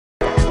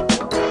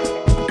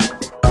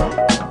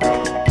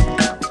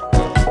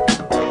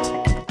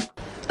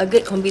a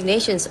good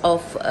combinations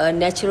of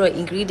natural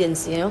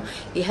ingredients.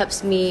 It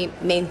helps me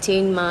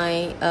maintain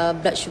my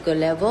blood sugar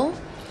level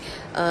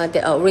that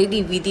are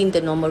already within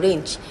the normal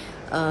range,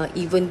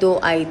 even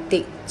though I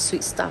take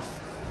sweet stuff.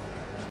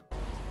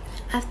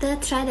 After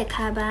trying the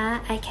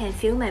kaba, I can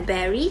feel my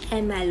belly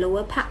and my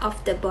lower part of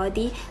the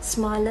body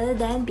smaller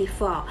than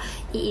before.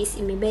 It is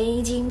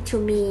amazing to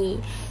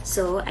me.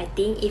 So I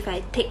think if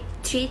I take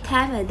 3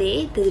 times a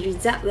day, the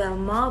result will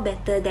more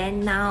better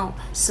than now.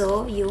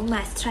 So you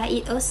must try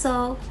it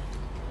also.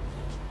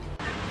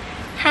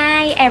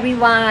 Hi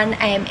everyone,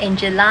 I am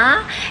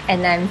Angela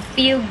and I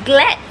feel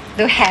glad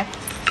to have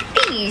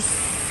this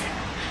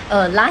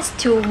last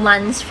 2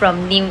 months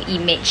from New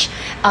Image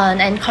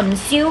and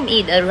consume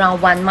it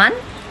around 1 month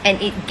and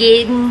it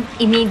gained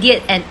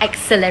immediate and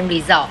excellent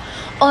result.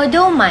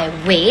 Although my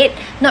weight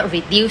not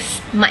reduced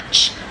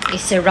much,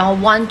 it's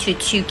around 1 to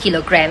 2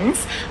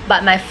 kilograms,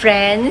 but my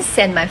friends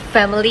and my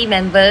family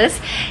members,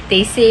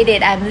 they say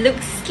that I look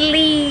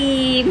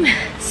slim.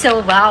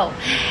 So wow,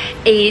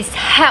 it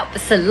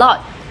helps a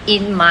lot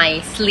in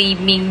my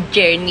slimming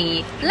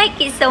journey. Like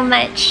it so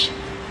much.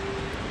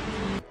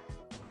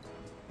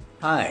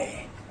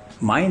 Hi,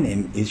 my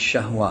name is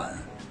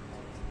Shahwan.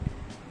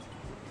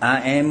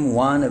 I am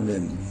one of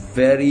the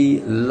very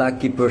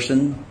lucky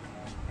person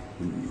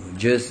who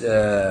just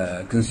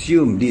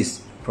consume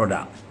this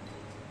product,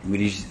 which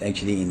is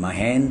actually in my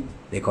hand.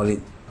 They call it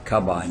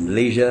kaba in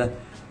Malaysia,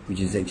 which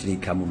is actually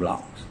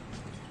carbohidrat.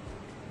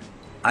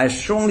 I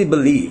strongly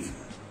believe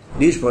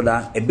this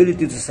product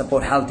ability to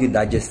support healthy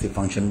digestive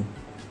function,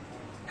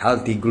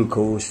 healthy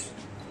glucose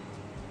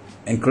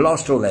and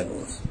cholesterol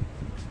levels,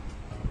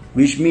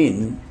 which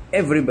means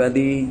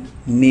everybody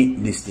need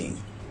this thing.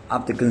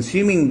 After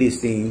consuming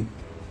this thing,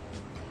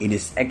 it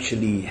is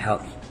actually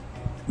helped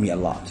me a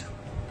lot.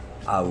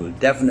 I will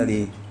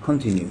definitely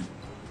continue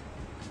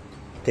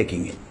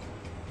taking it.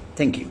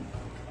 Thank you.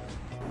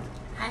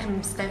 Hi, I'm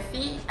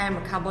Steffi. I'm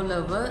a carbo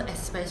lover,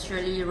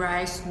 especially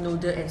rice,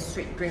 noodle and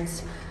sweet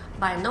drinks.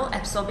 By not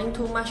absorbing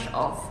too much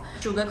of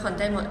sugar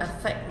content will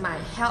affect my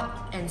health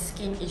and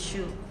skin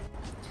issue.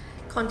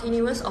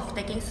 Continuous of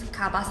taking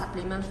kaba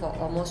supplement for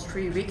almost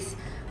 3 weeks,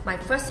 my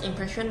first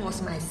impression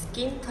was my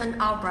skin turned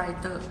out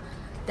brighter.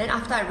 Then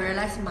after I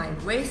realized my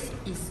waist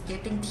is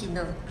getting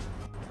thinner.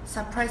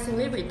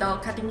 Surprisingly,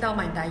 without cutting down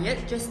my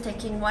diet, just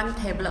taking 1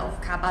 tablet of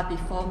kaba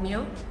before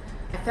meal,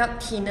 I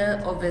felt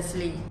thinner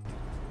obviously.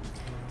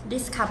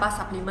 This kaba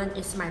supplement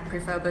is my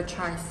preferable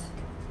choice.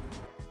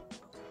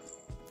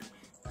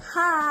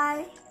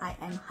 Hi, I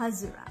am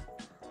Hazura.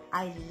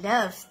 I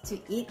love to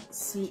eat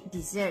sweet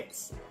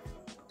desserts.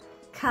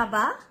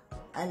 Kaba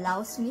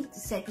allows me to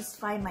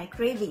satisfy my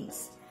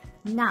cravings.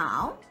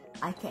 Now,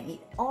 I can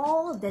eat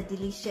all the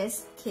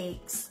delicious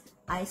cakes,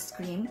 ice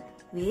cream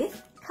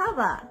with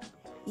kaba.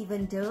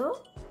 Even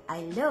though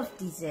I love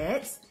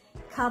desserts,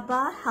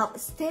 kaba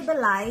helps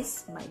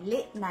stabilize my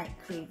late night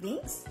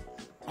cravings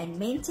and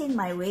maintain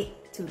my weight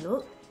to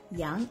look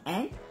young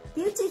and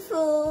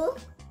beautiful.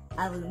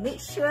 I will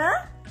make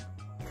sure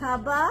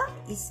kaba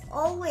is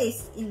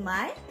always in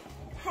my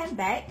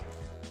handbag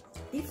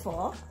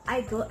before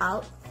I go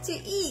out to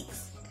eat.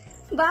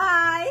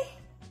 Bye!